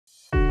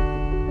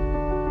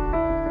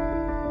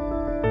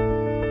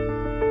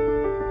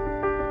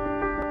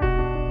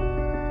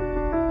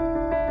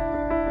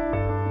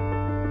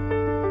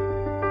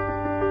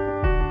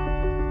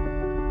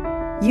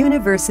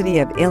University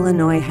of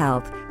Illinois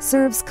Health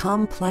serves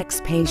complex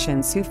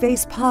patients who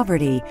face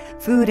poverty,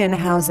 food and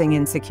housing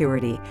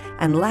insecurity,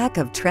 and lack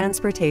of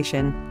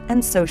transportation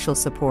and social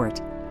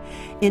support.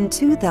 In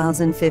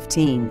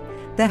 2015,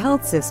 the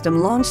health system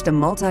launched a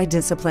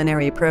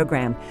multidisciplinary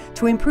program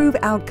to improve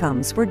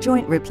outcomes for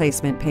joint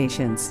replacement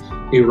patients.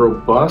 A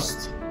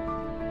robust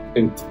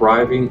and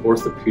thriving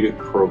orthopedic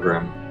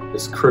program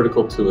is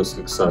critical to the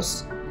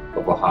success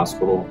of a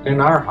hospital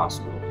and our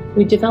hospital.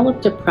 We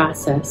developed a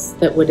process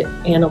that would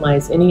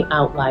analyze any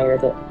outlier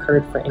that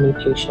occurred for any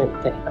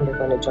patient that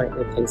underwent a joint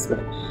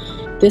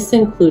replacement. This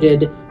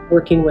included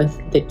working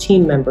with the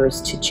team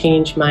members to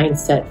change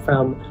mindset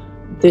from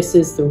this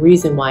is the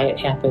reason why it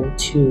happened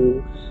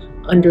to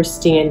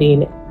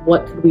understanding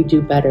what could we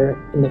do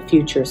better in the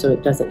future so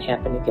it doesn't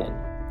happen again.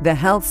 The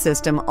health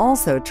system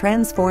also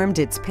transformed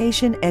its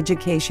patient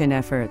education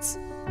efforts.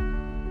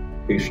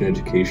 Patient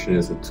education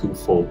is a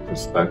twofold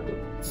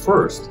perspective.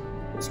 First,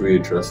 as we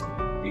address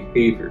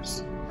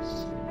behaviors.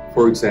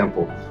 For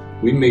example,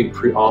 we made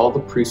all the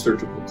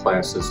pre-surgical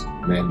classes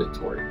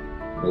mandatory.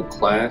 No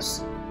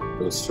class,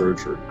 no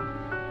surgery.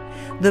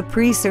 The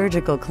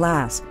pre-surgical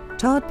class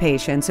taught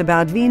patients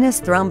about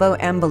venous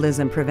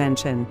thromboembolism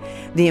prevention,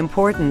 the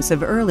importance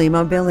of early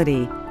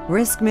mobility,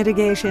 risk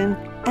mitigation,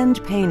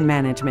 and pain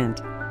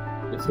management.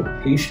 If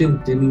a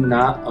patient did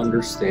not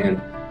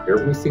understand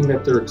everything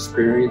that they're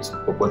experiencing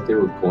or what they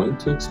were going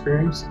to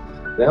experience,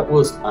 that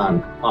was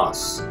on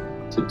us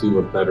to do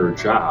a better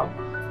job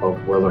of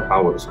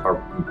how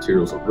our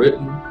materials are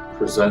written,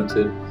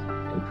 presented,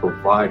 and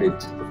provided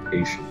to the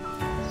patient.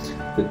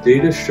 The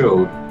data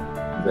showed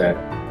that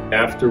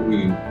after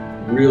we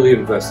really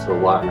invested a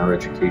lot in our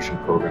education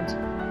programs,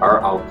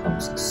 our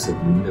outcomes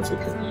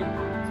significantly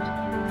improved.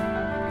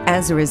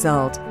 As a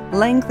result,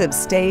 length of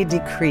stay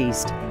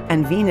decreased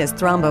and venous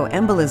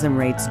thromboembolism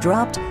rates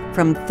dropped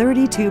from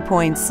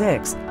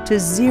 32.6 to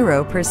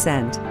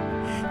 0%.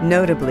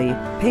 Notably,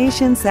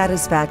 patient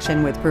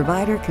satisfaction with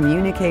provider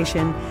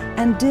communication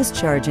and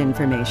discharge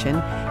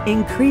information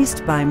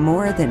increased by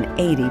more than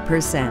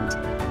 80%.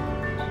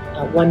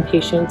 One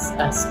patient's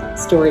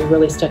story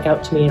really stuck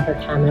out to me, and her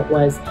comment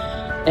was,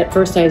 at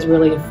first I was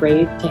really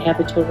afraid to have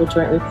a total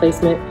joint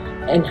replacement,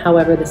 and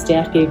however the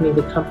staff gave me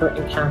the comfort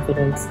and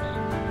confidence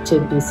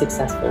to be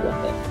successful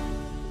with it.